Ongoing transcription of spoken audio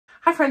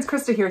Hi friends,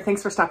 Krista here.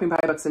 Thanks for stopping by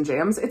Books and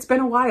Jams. It's been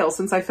a while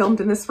since I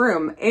filmed in this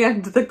room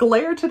and the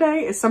glare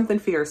today is something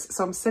fierce.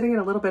 So I'm sitting at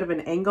a little bit of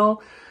an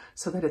angle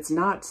so that it's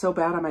not so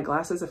bad on my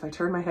glasses. If I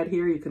turn my head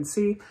here, you can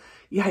see.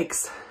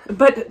 Yikes.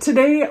 But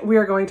today we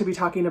are going to be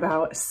talking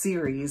about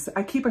series.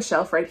 I keep a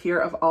shelf right here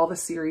of all the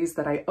series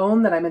that I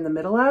own that I'm in the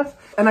middle of.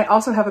 And I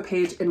also have a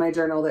page in my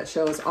journal that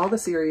shows all the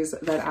series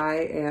that I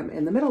am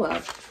in the middle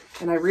of.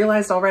 And I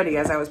realized already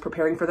as I was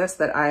preparing for this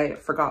that I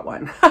forgot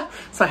one.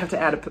 So I have to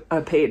add a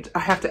page. I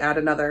have to add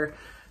another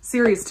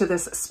series to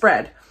this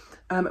spread.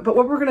 But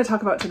what we're going to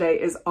talk about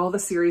today is all the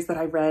series that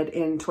I read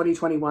in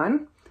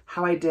 2021,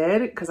 how I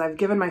did, because I've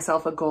given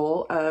myself a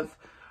goal of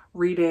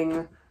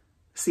reading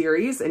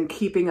series and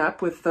keeping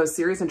up with those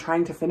series and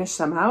trying to finish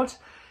some out.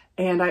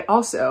 And I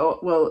also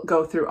will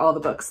go through all the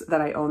books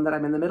that I own that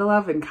I'm in the middle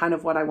of and kind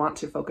of what I want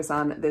to focus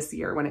on this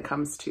year when it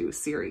comes to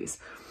series.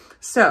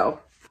 So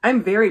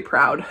I'm very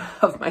proud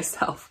of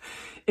myself.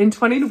 In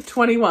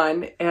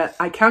 2021,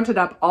 I counted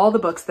up all the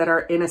books that are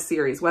in a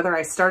series, whether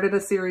I started a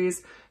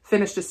series,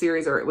 finished a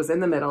series, or it was in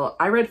the middle.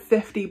 I read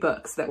 50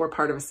 books that were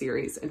part of a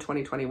series in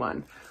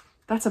 2021.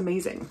 That's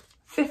amazing.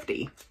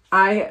 50.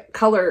 I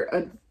color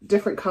a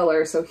different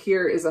color. So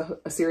here is a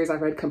series I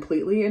read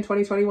completely in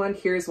 2021.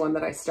 Here's one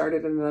that I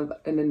started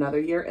in another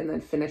year and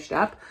then finished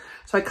up.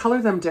 So I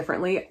color them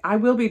differently. I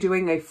will be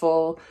doing a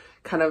full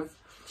kind of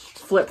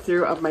flip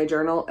through of my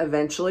journal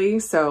eventually,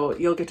 so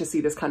you'll get to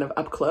see this kind of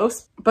up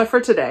close. But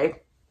for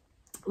today,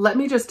 let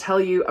me just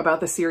tell you about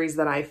the series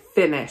that I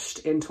finished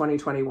in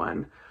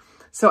 2021.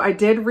 So I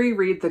did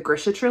reread the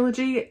Grisha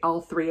trilogy,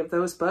 all 3 of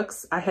those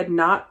books. I had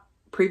not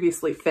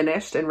previously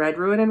finished and read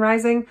Ruin and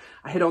Rising.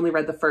 I had only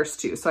read the first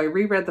 2. So I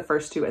reread the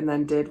first 2 and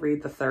then did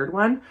read the 3rd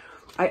one.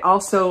 I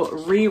also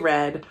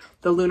reread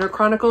the Lunar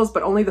Chronicles,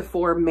 but only the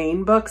 4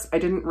 main books. I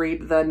didn't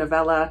read the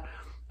novella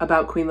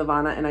about Queen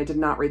Lavanna, and I did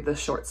not read the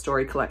short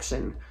story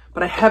collection,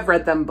 but I have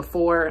read them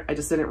before. I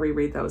just didn't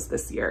reread those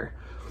this year.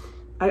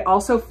 I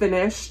also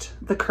finished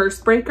The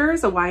Curse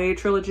Breakers, a YA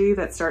trilogy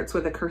that starts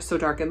with A Curse So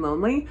Dark and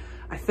Lonely.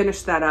 I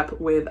finished that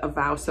up with A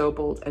Vow So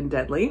Bold and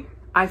Deadly.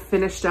 I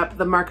finished up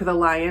the Mark of the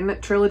Lion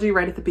trilogy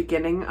right at the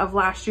beginning of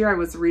last year. I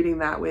was reading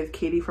that with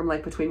Katie from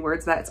Life Between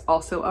Words. That's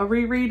also a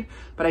reread,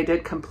 but I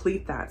did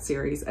complete that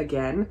series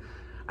again.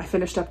 I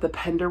finished up The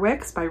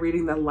Penderwicks by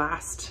reading the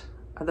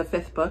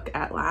 5th book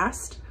at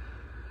last.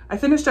 I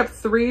finished up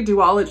 3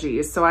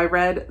 duologies. So I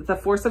read The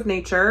Force of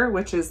Nature,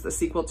 which is the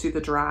sequel to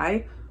The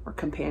Dry, or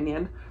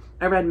companion.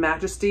 I read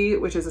Majesty,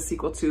 which is a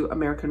sequel to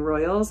American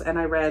Royals. And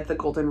I read The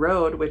Golden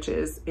Road, which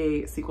is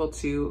a sequel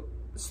to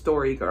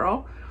Story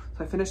Girl.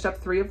 So I finished up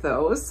 3 of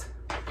those.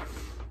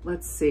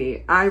 Let's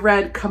see. I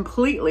read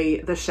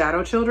completely The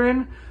Shadow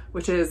Children,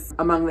 which is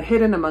Among the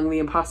Hidden, Among the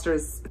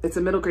Imposters. It's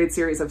a middle grade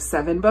series of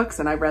 7 books,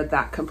 and I read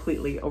that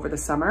completely over the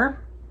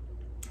summer.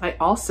 I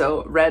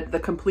also read the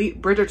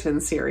complete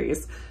Bridgerton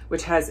series,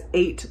 which has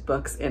 8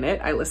 books in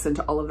it. I listened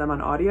to all of them on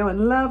audio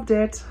and loved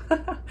it.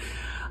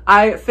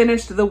 I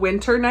finished the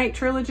Winter Night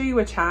trilogy,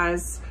 which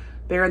has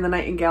Bear and the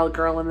Nightingale,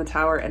 Girl in the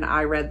Tower, and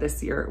I read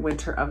this year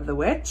Winter of the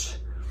Witch.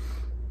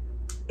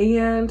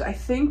 And I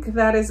think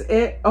that is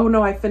it. Oh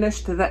no, I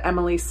finished the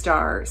Emily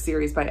Starr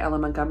series by Ella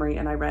Montgomery,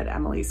 and I read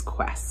Emily's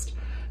Quest.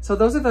 So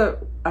those are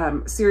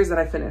the series that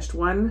I finished.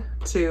 1,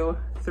 2,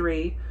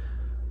 3,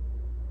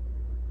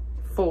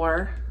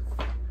 4,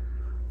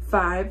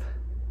 5,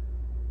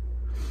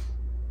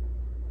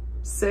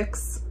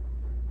 6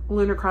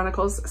 Lunar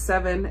Chronicles,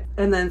 7,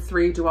 and then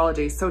 3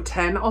 duologies. So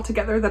 10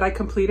 altogether that I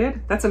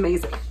completed. That's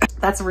amazing.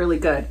 That's really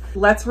good.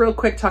 Let's real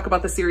quick talk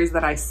about the series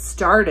that I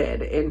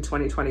started in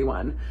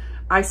 2021.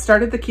 I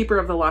started the Keeper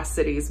of the Lost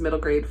Cities middle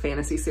grade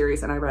fantasy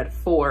series, and I read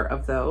 4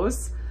 of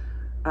those.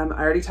 I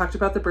already talked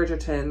about the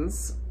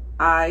Bridgertons.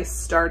 I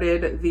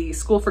started the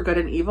School for Good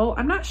and Evil.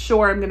 I'm not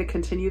sure I'm going to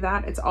continue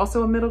that. It's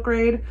also a middle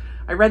grade.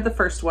 I read the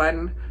first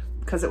one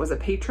because it was a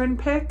patron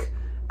pick.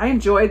 I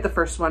enjoyed the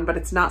first one, but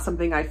it's not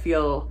something I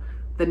feel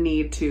the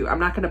need to. I'm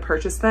not going to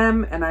purchase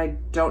them, and I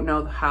don't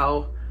know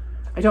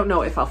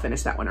if I'll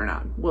finish that one or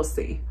not. We'll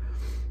see.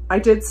 I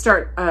did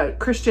start a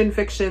Christian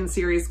fiction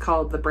series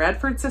called The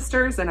Bradford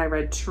Sisters, and I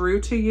read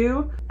True to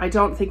You. I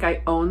don't think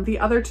I own the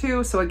other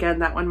 2, so again,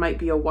 that one might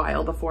be a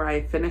while before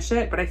I finish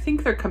it, but I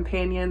think they're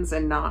companions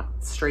and not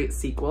straight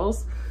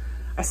sequels.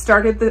 I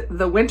started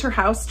the Winter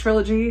House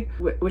trilogy,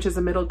 which is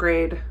a middle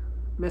grade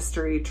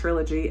mystery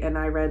trilogy, and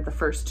I read the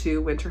first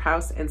 2, Winter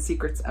House and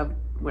Secrets of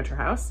Winter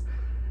House.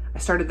 I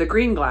started the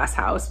Green Glass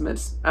House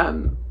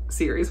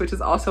series, which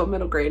is also a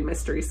middle grade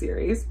mystery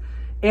series.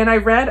 And I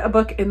read a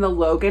book in the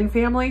Logan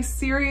family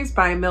series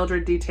by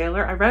Mildred D.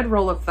 Taylor. I read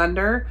Roll of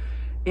Thunder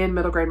in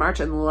middle grade March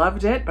and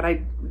loved it, but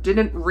I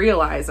didn't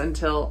realize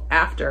until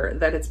after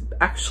that it's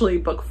actually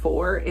book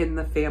 4 in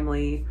the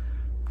family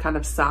kind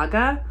of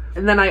saga.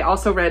 And then I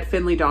also read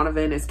Finley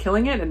Donovan is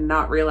Killing It, and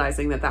not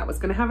realizing that that was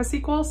going to have a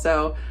sequel.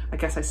 So I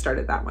guess I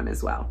started that one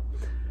as well.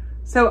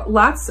 So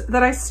lots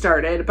that I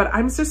started, but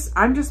I'm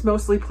just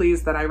mostly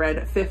pleased that I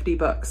read 50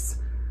 books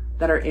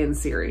that are in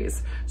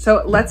series.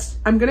 So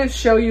I'm gonna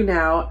show you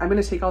now, I'm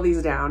gonna take all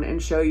these down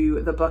and show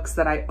you the books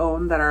that I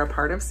own that are a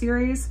part of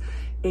series,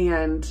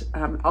 and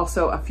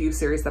also a few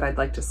series that I'd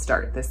like to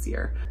start this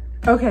year.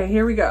 Okay,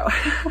 here we go.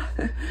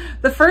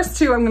 The first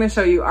two I'm gonna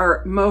show you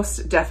are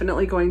most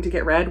definitely going to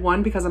get read.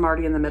 One, because I'm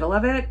already in the middle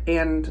of it,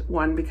 and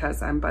one,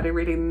 because I'm buddy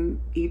reading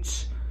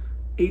each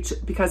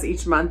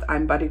month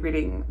I'm buddy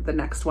reading the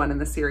next one in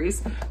the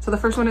series. So the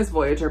first one is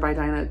Voyager by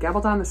Diana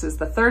Gabaldon. This is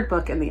the third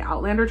book in the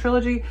Outlander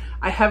trilogy.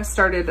 I have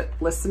started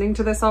listening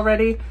to this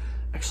already.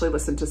 Actually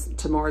listened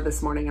to more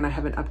this morning, and I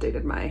haven't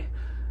updated my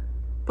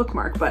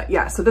bookmark, but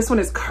yeah, so this one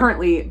is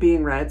currently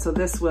being read, so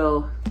this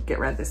will get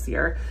read this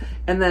year.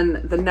 And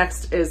then the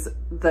next is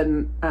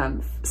the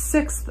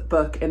sixth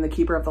book in the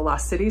Keeper of the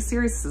Lost City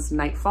series. This is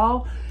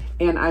Nightfall,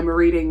 and I'm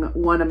reading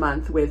one a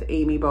month with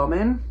Amy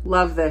Bowman.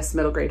 Love this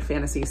middle grade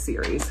fantasy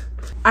series.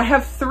 I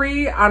have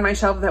 3 on my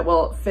shelf that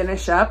will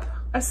finish up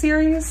a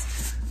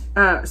series.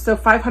 So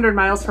 500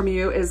 Miles From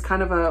You is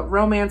kind of a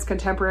romance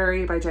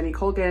contemporary by Jenny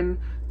Colgan.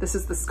 This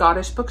is the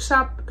Scottish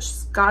Bookshop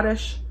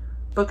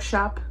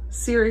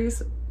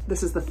series.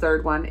 This is the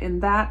third one in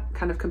that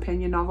kind of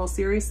companion novel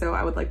series, so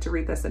I would like to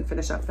read this and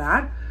finish up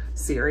that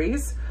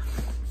series.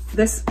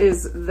 This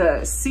is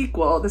the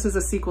sequel. This is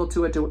a sequel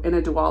to in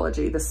a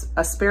duology. This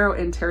A Sparrow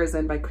in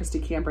Terrazin by Christy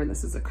Camper, and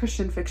this is a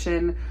Christian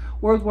fiction.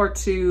 World War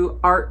II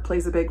art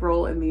plays a big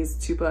role in these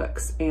 2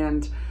 books,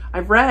 and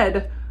I've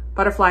read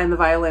Butterfly and the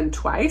Violin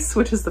twice,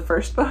 which is the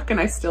first book, and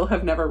I still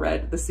have never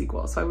read the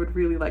sequel, so I would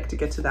really like to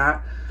get to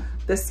that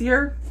this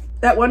year.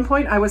 At one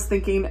point I was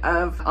thinking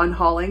of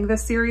unhauling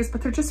this series,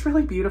 but they're just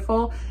really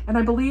beautiful. And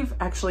I believe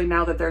actually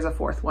now that there's a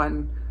 4th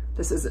one,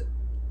 this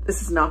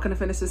is not gonna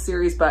finish this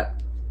series, but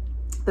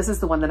this is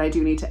the one that I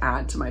do need to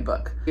add to my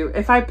book.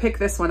 If I pick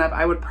this one up,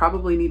 I would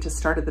probably need to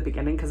start at the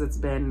beginning because it's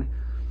been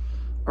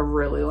a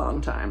really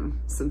long time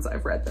since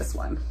I've read this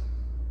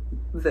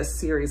this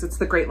series. It's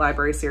the Great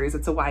Library series.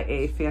 It's a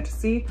YA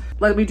fantasy.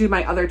 Let me do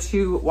my other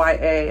 2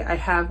 YA. I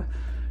have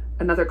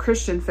another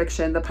Christian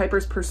fiction, The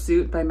Piper's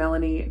Pursuit by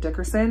Melanie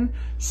Dickerson.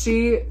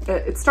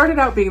 It started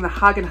out being the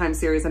Hagenheim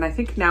series, and I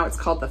think now it's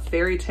called the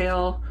Fairy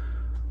Tale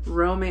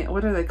Romance.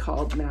 What are they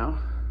called now?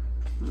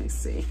 Let me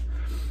see.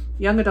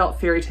 Young Adult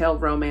Fairy Tale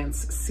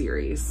Romance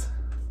series.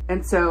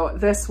 And so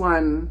this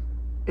one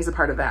is a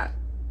part of that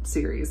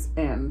series.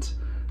 And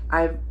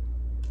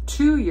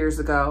 2 years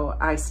ago,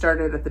 I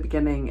started at the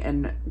beginning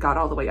and got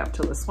all the way up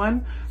to this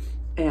one.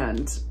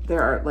 And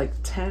there are like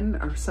 10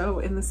 or so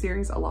in the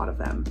series, a lot of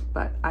them,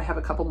 but I have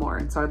a couple more,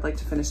 and so I'd like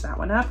to finish that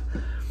one up.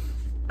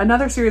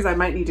 Another series I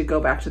might need to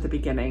go back to the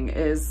beginning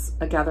is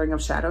A Gathering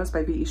of Shadows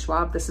by V.E.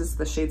 Schwab. This is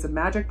the Shades of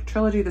Magic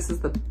trilogy. This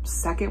is the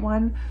second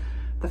one.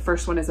 The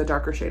first one is A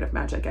Darker Shade of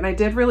Magic, and I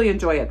did really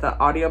enjoy it. The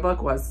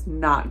audiobook was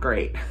not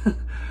great,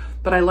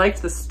 but I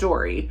liked the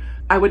story.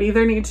 I would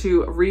either need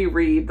to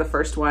reread the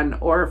first one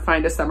or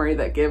find a summary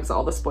that gives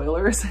all the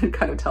spoilers and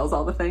kind of tells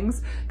all the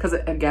things. Because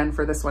again,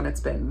 for this one, it's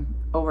been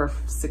over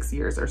 6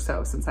 years or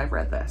so since I've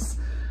read this.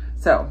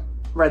 So,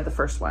 read the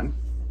first one.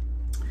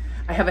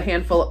 I have a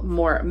handful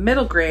more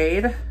middle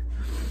grade.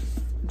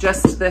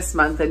 Just this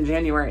month in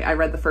January, I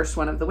read the first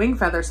one of the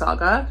Wingfeather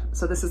saga.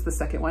 So this is the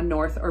second one,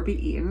 North or Be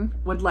Eaten.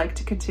 Would like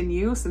to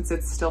continue since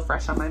it's still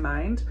fresh on my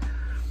mind.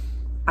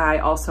 I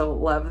also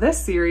love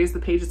this series, the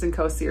Pages &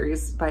 Co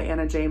series by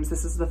Anna James.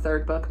 This is the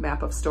third book,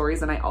 Map of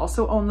Stories, and I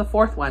also own the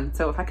 4th one.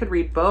 So if I could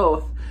read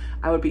both,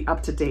 I would be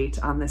up to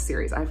date on this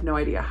series. I have no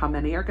idea how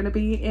many are gonna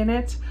be in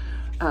it,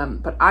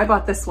 but I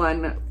bought this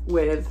one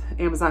with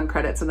Amazon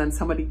credits, and then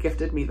somebody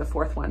gifted me the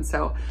 4th one.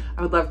 So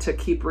I would love to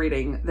keep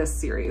reading this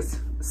series.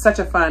 Such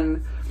a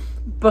fun,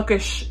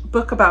 bookish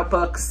book about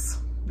books.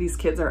 These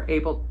kids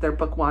they're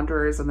book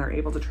wanderers, and they're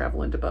able to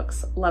travel into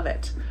books. Love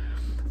it.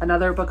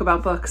 Another book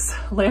about books,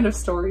 Land of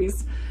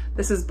Stories.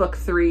 This is book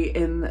 3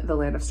 in the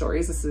Land of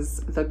Stories. This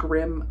is A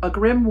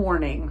Grim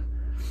Warning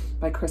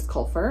by Chris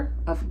Colfer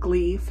of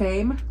Glee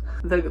fame.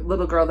 The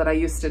little girl that I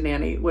used to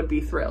nanny would be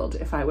thrilled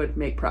if I would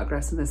make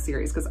progress in this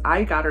series, because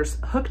I got her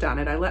hooked on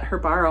it. I let her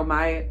borrow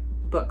my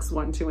books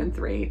 1, 2, and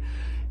 3,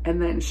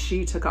 and then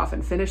she took off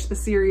and finished the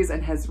series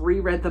and has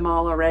reread them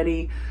all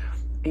already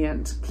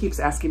and keeps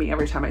asking me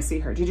every time I see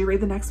her, did you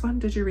read the next one?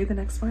 Did you read the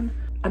next one?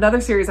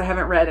 Another series I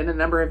haven't read in a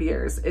number of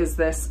years is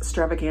this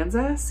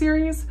Stravaganza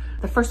series.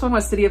 The first one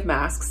was City of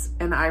Masks,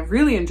 and I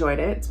really enjoyed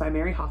it. It's by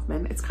Mary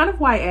Hoffman. It's kind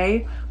of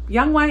YA,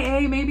 young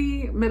YA,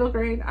 maybe middle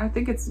grade. I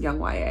think it's young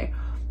YA.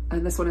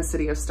 And this one is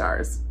City of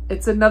Stars.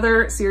 It's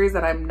another series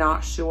that I'm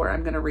not sure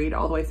I'm gonna read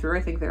all the way through.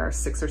 I think there are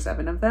 6 or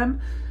 7 of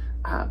them,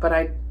 but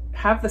I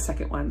have the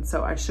second one,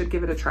 so I should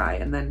give it a try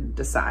and then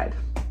decide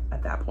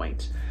at that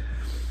point.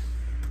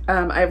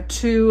 I have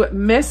 2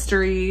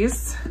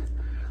 mysteries.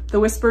 The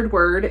Whispered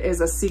Word is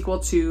a sequel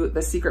to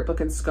The Secret Book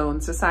and Scone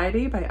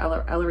Society by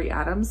Ellery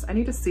Adams. I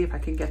need to see if I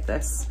can get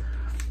this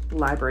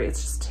library.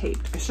 It's just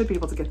taped. I should be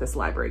able to get this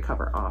library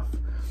cover off.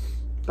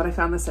 But I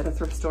found this at a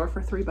thrift store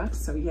for $3,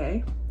 so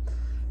yay.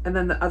 And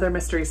then the other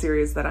mystery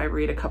series that I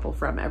read a couple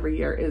from every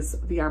year is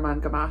the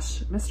Armand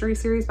Gamache mystery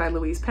series by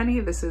Louise Penny.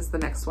 This is the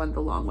next one,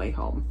 The Long Way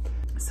Home.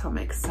 So I'm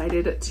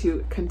excited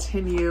to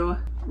continue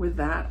with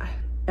that.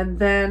 And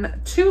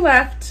then 2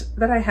 left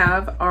that I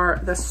have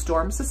are The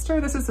Storm Sister.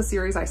 This is a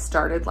series I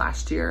started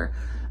last year.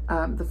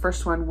 The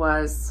first one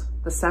was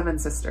The Seven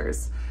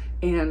Sisters,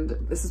 and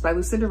this is by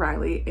Lucinda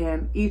Riley,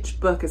 and each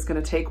book is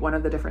going to take one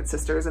of the different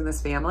sisters in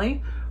this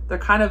family. They're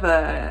kind of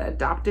a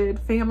adopted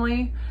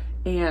family,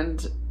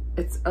 and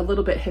it's a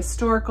little bit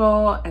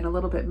historical and a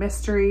little bit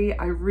mystery.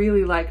 I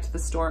really liked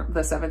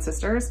The Seven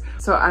Sisters,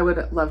 so I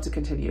would love to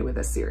continue with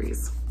this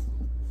series.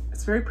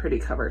 It's a very pretty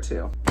cover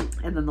too.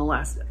 And then the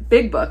last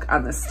big book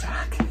on this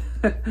stack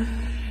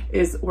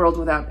is World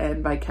Without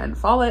End by Ken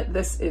Follett.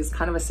 This is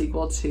kind of a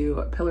sequel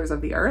to Pillars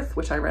of the Earth,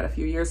 which I read a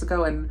few years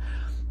ago, and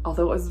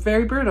although it was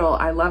very brutal,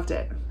 I loved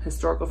it.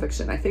 Historical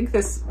fiction. I think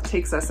this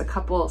takes us a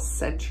couple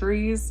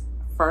centuries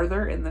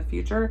farther in the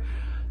future,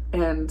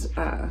 and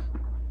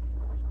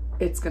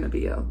it's gonna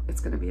be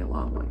a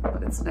long one,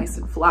 but it's nice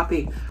and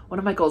floppy. One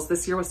of my goals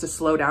this year was to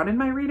slow down in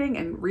my reading,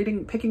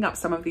 and picking up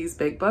some of these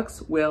big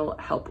books will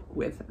help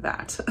with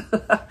that.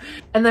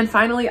 And then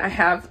finally, I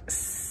have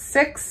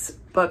 6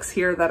 books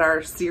here that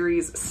are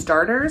series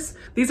starters.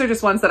 These are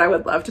just ones that I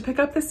would love to pick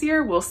up this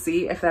year. We'll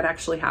see if that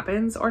actually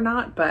happens or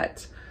not,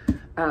 but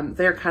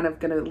they're kind of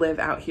gonna live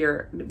out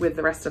here with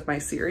the rest of my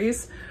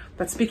series.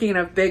 But speaking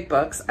of big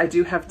books, I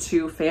do have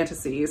 2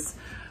 fantasies.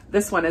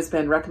 This one has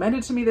been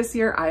recommended to me this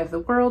year, Eye of the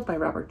World by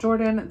Robert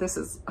Jordan. This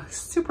is a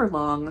super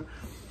long,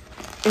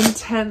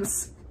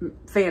 intense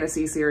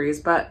fantasy series,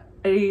 but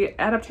an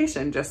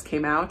adaptation just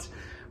came out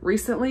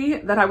recently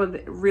that I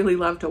would really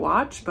love to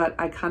watch, but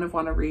I kind of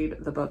want to read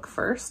the book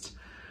first.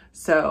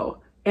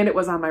 So, and it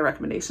was on my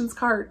recommendations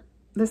card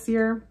this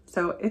year,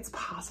 so it's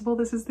possible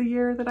this is the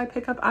year that I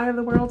pick up Eye of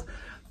the World.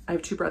 I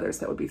have 2 brothers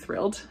that would be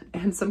thrilled,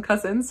 and some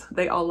cousins.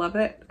 They all love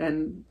it,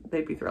 and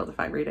they'd be thrilled if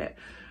I read it.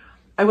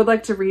 I would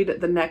like to read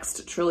the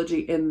next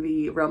trilogy in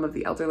the Realm of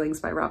the Elderlings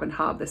by Robin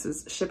Hobb. This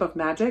is Ship of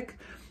Magic,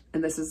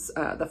 and this is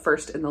the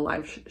first in the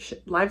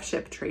Live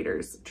Ship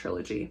Traders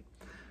trilogy.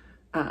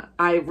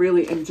 I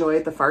really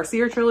enjoyed the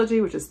Farseer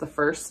trilogy, which is the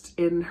first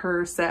in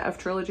her set of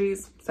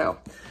trilogies, so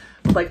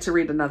I'd like to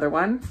read another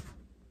one.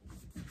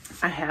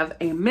 I have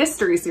a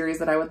mystery series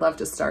that I would love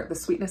to start, The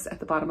Sweetness at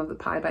the Bottom of the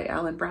Pie by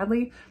Alan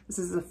Bradley. This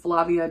is a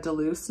Flavia de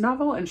Luce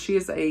novel, and she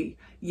is a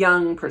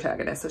young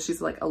protagonist, so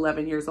she's like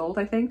 11 years old,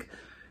 I think,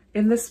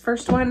 in this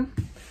first one.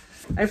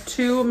 I have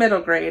 2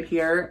 middle grade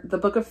here. The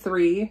Book of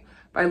 3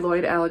 by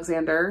Lloyd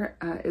Alexander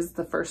is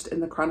the first in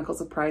the Chronicles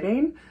of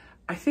Prydain.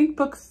 I think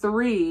book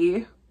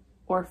 3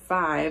 or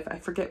 5, I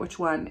forget which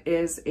one,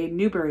 is a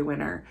Newbery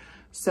winner.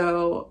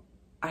 So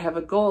I have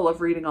a goal of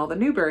reading all the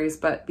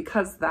Newberys, but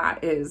because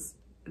that is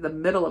the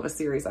middle of a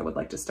series, I would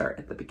like to start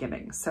at the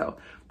beginning. So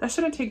that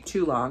shouldn't take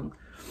too long,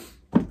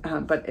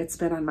 but it's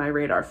been on my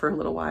radar for a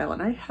little while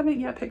and I haven't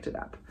yet picked it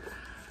up.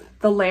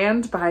 The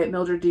Land by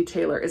Mildred D.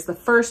 Taylor is the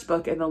first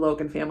book in the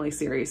Logan family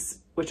series,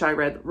 which I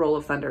read Roll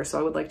of Thunder. So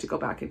I would like to go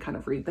back and kind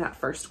of read that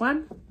first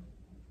one.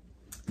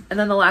 And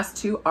then the last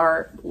 2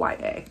 are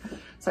YA.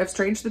 So I have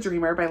Strange the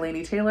Dreamer by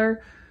Laini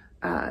Taylor.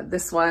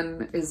 This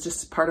one is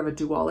just part of a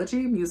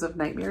duology. Muse of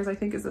Nightmares, I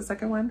think, is the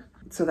second one.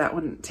 So that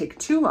wouldn't take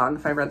too long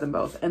if I read them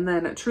both. And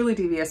then Truly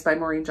Devious by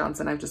Maureen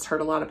Johnson, I've just heard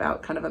a lot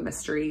about, kind of a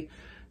mystery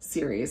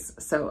series.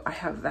 So I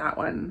have that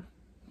one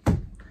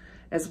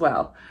as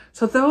well.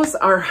 So those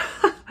are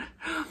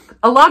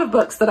a lot of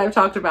books that I've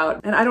talked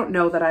about, and I don't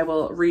know that I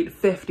will read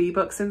 50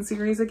 books in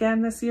series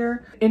again this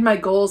year. In my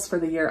goals for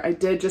the year, I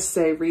did just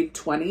say read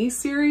 20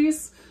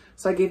 series.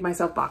 So I gave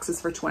myself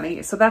boxes for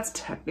 20. So that's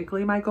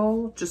technically my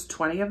goal, just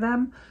 20 of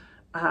them.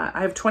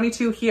 I have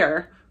 22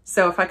 here.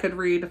 So if I could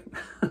read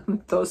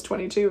those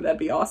 22, that'd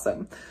be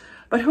awesome.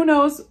 But who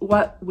knows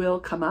what will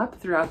come up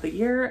throughout the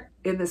year.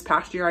 In this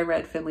past year, I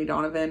read Finley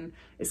Donovan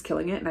is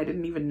Killing It, and I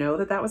didn't even know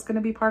that that was going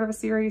to be part of a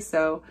series.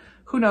 So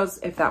who knows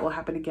if that will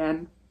happen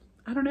again.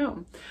 I don't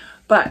know.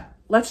 But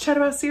let's chat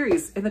about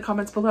series in the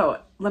comments below.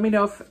 Let me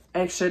know if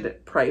I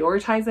should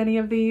prioritize any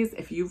of these,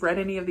 if you've read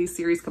any of these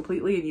series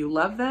completely and you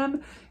love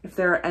them, if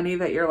there are any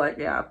that you're like,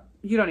 yeah,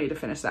 you don't need to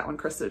finish that one,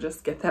 Krista,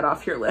 just get that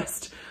off your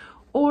list.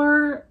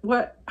 Or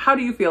how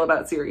do you feel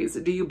about series?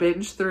 Do you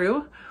binge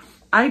through?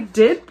 I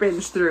did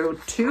binge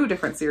through 2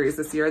 different series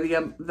this year,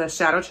 the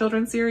Shadow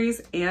Children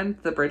series and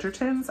the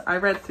Bridgertons. I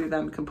read through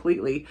them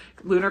completely.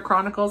 Lunar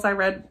Chronicles, I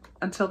read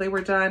until they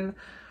were done.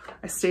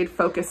 I stayed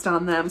focused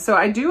on them. So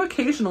I do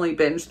occasionally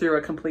binge through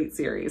a complete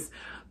series.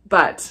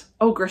 But,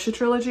 Grisha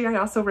Trilogy, I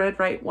also read,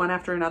 right, one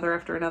after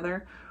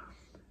another.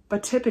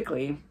 But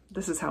typically,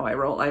 this is how I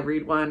roll. I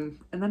read one,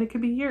 and then it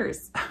could be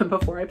years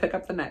before I pick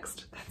up the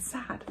next. That's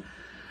sad.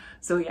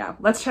 So yeah,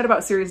 let's chat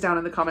about series down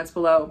in the comments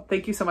below.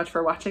 Thank you so much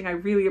for watching. I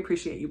really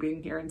appreciate you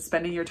being here and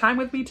spending your time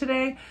with me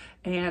today.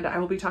 And I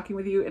will be talking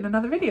with you in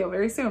another video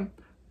very soon.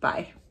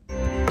 Bye.